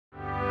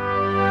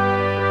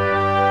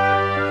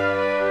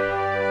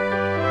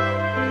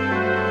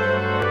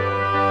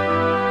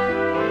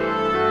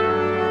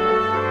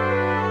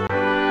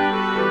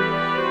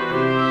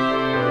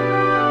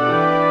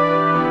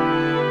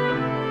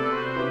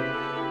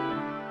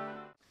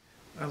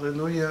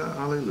Alleluia,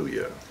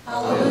 alleluia.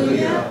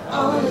 Alleluia,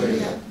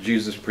 alleluia.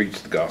 Jesus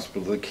preached the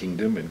gospel of the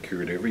kingdom and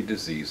cured every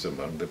disease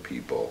among the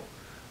people.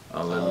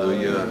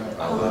 Alleluia,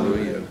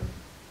 alleluia.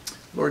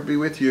 Lord be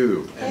with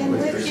you. And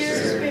with your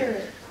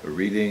spirit. A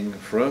reading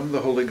from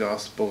the Holy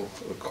Gospel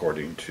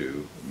according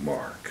to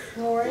Mark.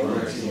 Glory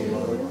to you,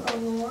 O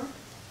Lord.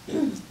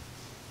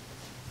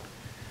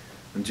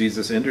 And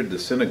Jesus entered the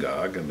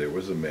synagogue, and there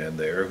was a man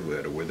there who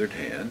had a withered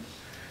hand.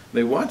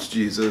 They watched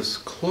Jesus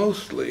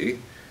closely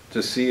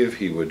to see if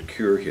he would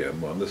cure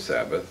him on the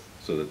Sabbath,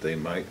 so that they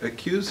might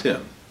accuse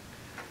him.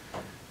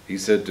 He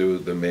said to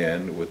the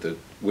man with the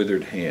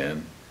withered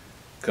hand,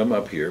 "Come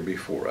up here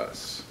before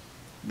us."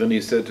 Then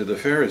he said to the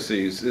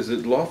Pharisees, "Is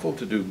it lawful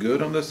to do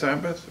good on the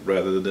Sabbath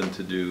rather than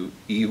to do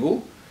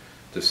evil,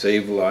 to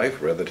save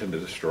life rather than to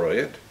destroy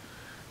it?"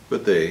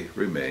 But they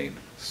remained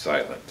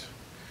silent.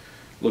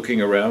 Looking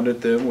around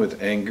at them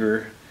with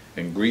anger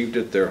and grieved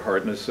at their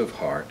hardness of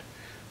heart,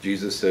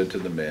 Jesus said to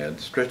the man,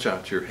 "Stretch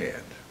out your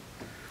hand."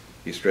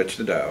 He stretched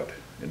it out,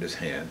 and his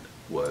hand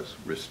was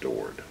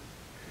restored.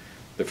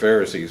 The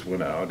Pharisees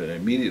went out and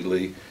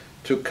immediately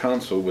took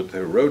counsel with the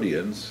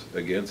Herodians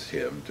against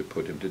him to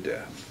put him to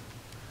death.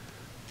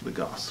 The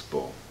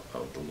Gospel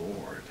of the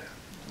Lord.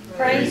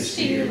 Praise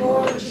to you,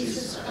 Lord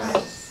Jesus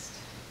Christ.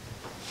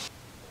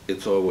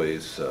 It's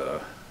always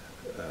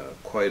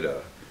quite an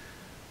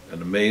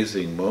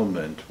amazing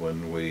moment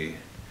when we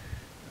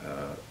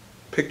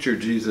picture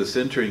Jesus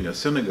entering a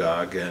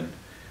synagogue, and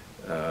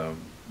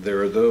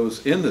there are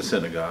those in the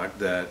synagogue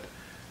that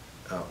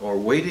are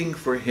waiting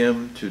for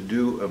him to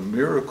do a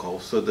miracle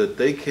so that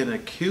they can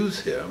accuse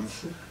him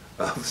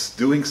of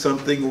doing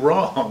something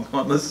wrong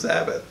on the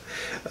Sabbath.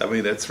 I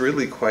mean, that's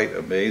really quite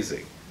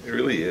amazing. It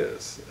really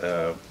is.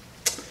 But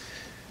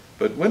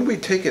when we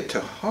take it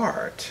to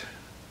heart,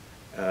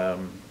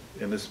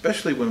 and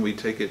especially when we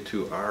take it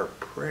to our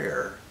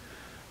prayer,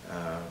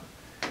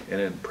 and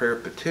in prayer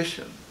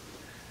petition,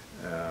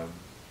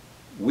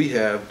 we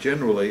have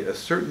generally a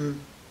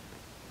certain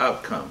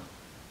outcome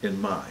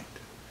in mind.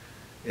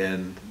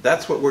 And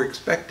that's what we're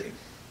expecting.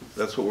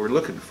 That's what we're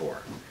looking for.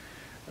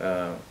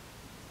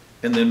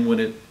 And then when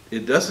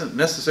it doesn't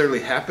necessarily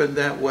happen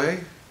that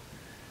way,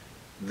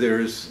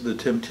 there's the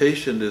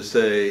temptation to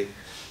say,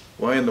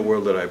 why in the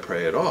world did I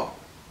pray at all?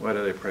 Why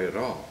did I pray at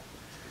all?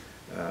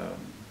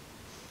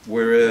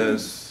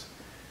 Whereas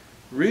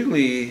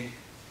really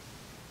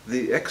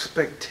the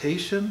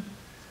expectation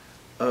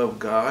of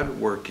God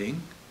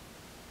working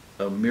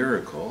a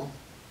miracle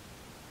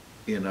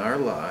in our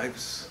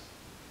lives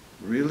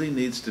really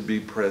needs to be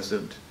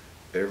present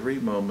every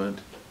moment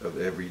of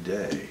every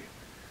day.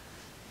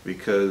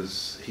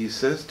 Because he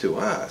says to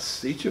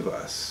us, each of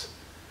us,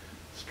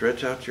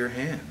 stretch out your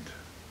hand,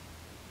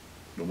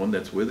 the one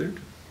that's withered,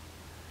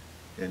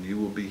 and you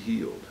will be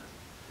healed.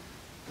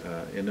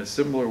 In a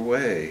similar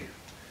way,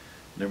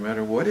 no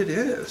matter what it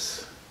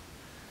is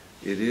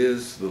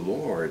the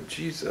Lord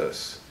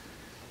Jesus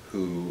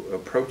who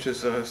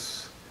approaches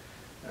us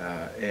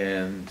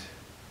and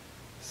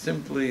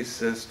simply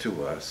says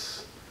to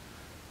us,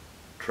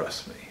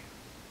 trust me,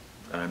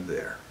 I'm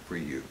there for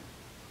you.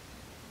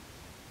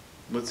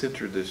 Let's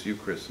enter this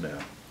Eucharist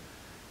now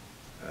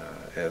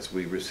as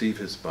we receive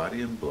his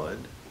body and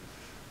blood,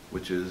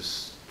 which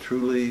is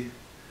truly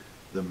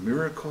the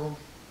miracle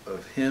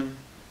of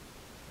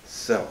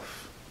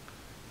himself,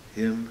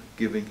 him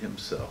giving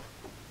himself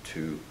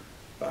to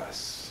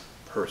us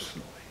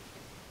personally.